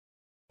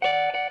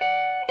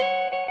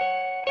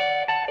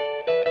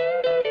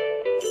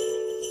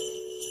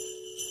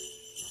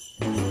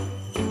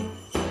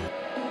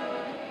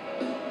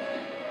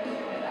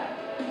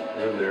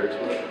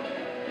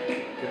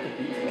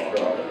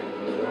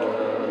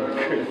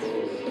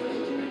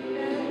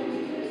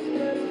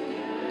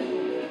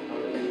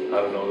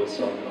don't know this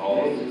song at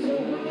all.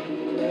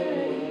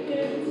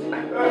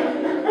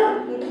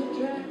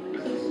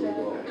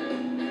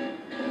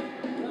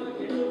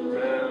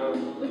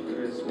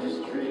 Christmas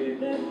tree.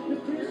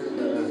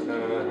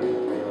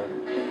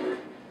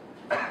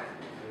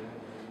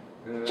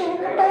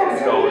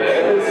 Know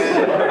this.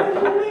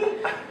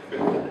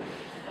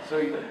 So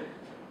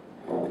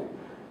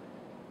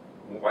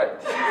what?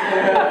 I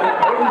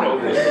don't know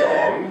this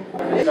song.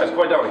 You guys,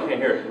 quiet down. I can't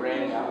hear it.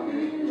 Ran out.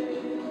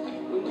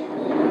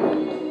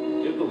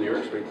 Get the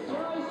lyrics right.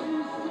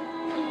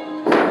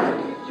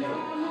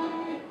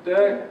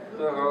 Deck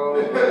the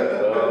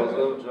halls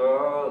of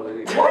jolly.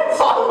 What? Is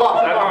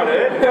that not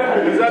it?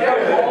 Is that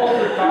not All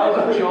the bells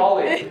of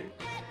jolly.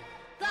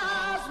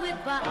 Bells with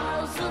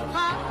bells of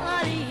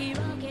party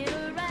rocking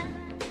around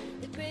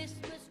the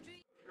Christmas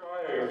tree.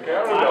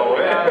 Cameron know it.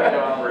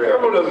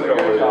 Cameron doesn't know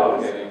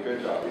it. Good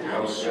job.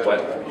 I'm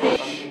sweating.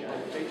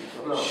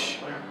 Shh.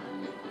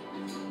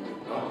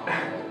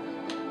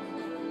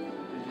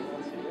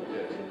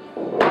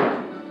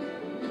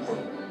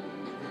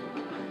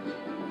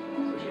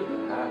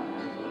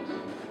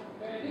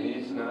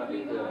 He's not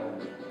dead.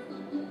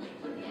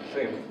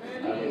 Sing.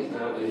 He's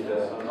not dead.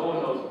 No one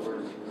knows the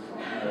words.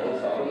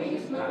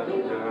 He's not dead.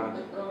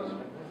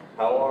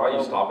 How long Why are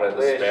you stopping at the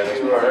wish Spanish?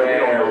 you You don't know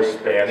Merry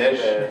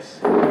Spanish.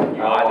 Christmas. I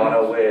want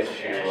to wish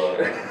you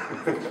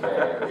a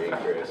Merry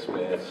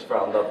Christmas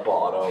from the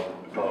bottom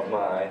of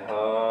my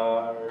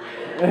heart.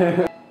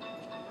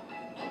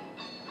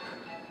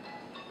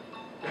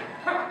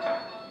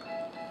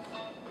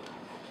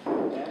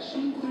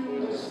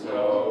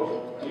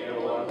 Snow, in a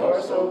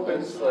one-horse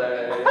open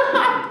sleigh.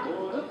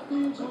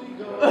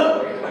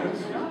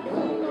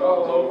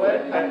 All the way.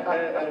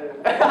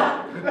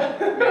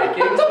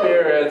 Making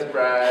spirits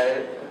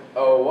bright.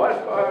 Oh, what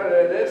fun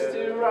it is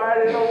to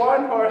ride in a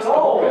one-horse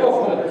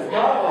open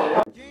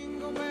sleigh.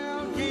 Jingle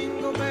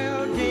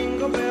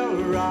bell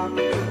rock.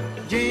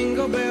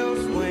 Jingle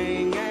bells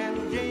swing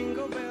and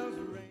jingle bells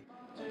ring.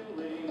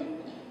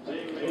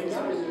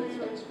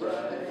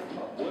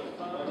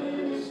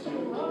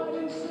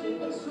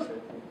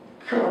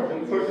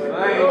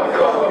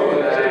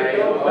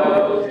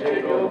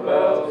 Jingle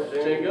bells,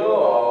 jingle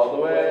all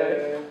the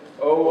way.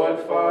 Oh,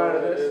 what fun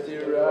it is to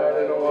ride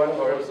in a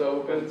one-horse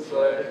open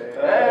sleigh.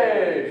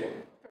 Hey!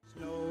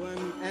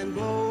 Snowing and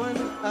blowing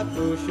up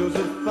bushels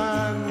of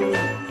fun.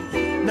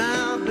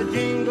 Now the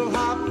jingle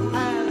hop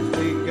has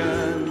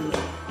begun.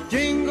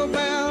 Jingle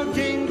bell,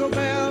 jingle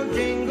bell,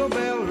 jingle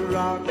bell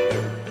rock.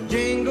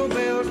 Jingle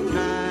bells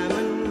time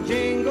and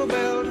jingle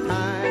bell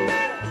time.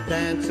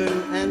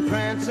 Dancing and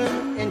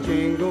prancing in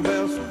Jingle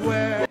Bell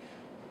Square.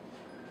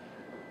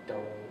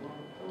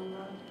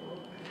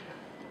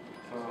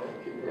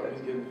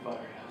 He's getting fired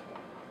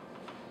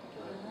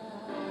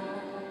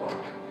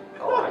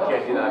Oh, I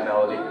can't do that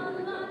melody.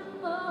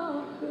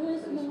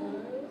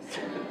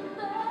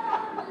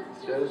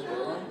 Just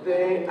one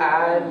thing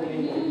I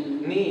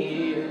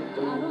need.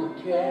 Don't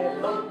care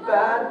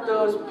about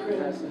those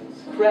presents.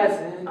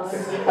 Christmas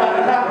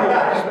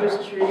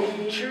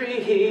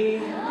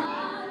tree.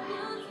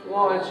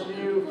 Want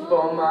you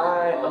for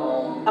my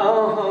own.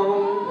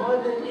 More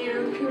than you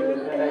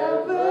could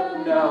ever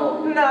know.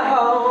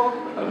 No.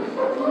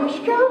 Wish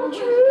come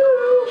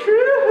true.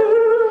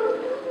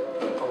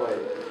 Oh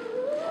wait.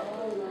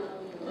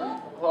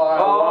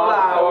 All I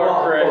want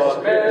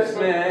for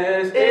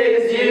Christmas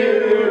is you.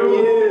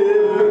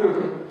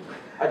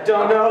 I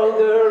don't know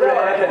the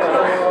rest.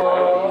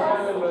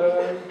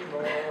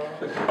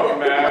 Oh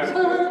man.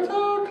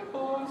 Santa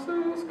Claus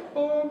is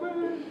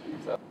coming.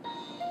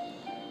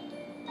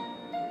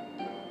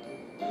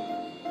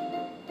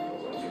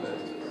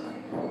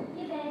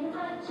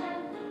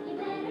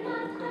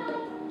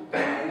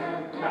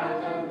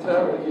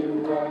 Tell you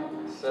what,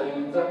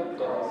 Santa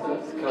Claus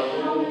is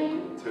coming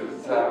to the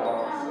town.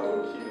 So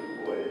cute,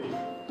 wait.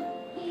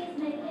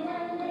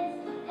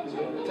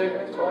 Take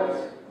me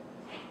twice.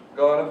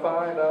 Gonna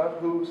find out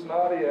who's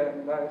naughty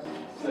and nice.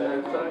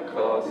 Santa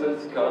Claus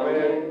is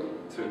coming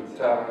to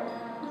town.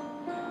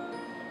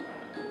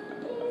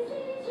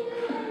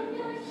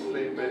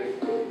 Sleeping,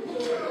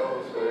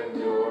 knows when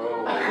you're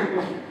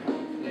awake.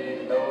 He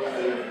knows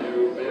if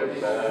you've been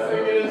bad.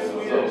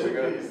 So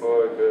good for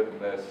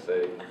goodness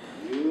sake.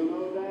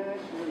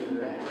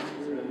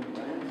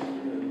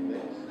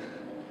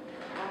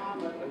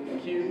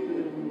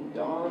 Cupid,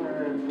 Donner,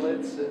 and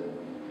Blitzen.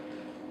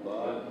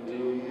 But do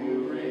you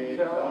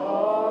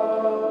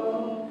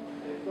recall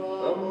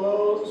the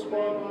most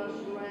famous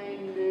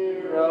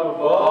reindeer of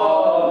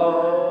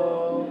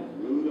all?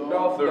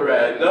 Rudolph the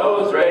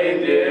red-nosed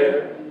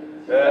reindeer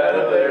had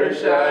a very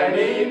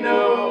shiny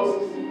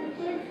nose.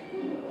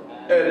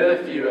 And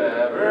if you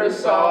ever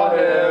saw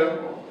him,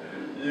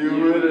 you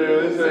would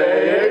really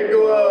say it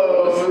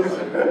glows.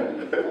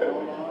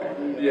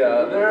 The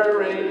other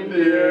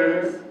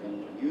reindeers,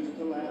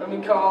 let me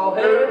call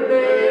him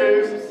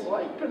names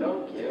like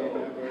Pinocchio,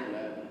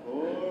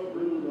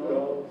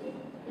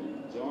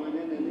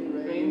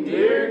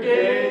 reindeer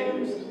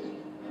games,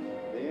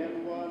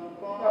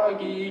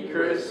 foggy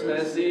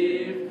Christmas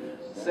Eve,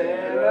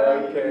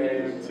 Santa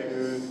came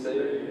to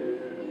say,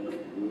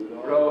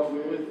 Rudolph,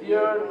 with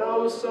your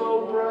nose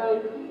so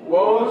bright,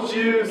 won't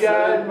you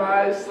guide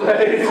my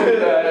sleigh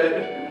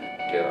tonight?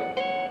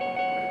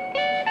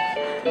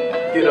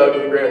 Get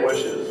ugly, grant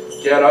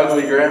wishes. Get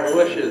ugly, grant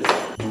wishes.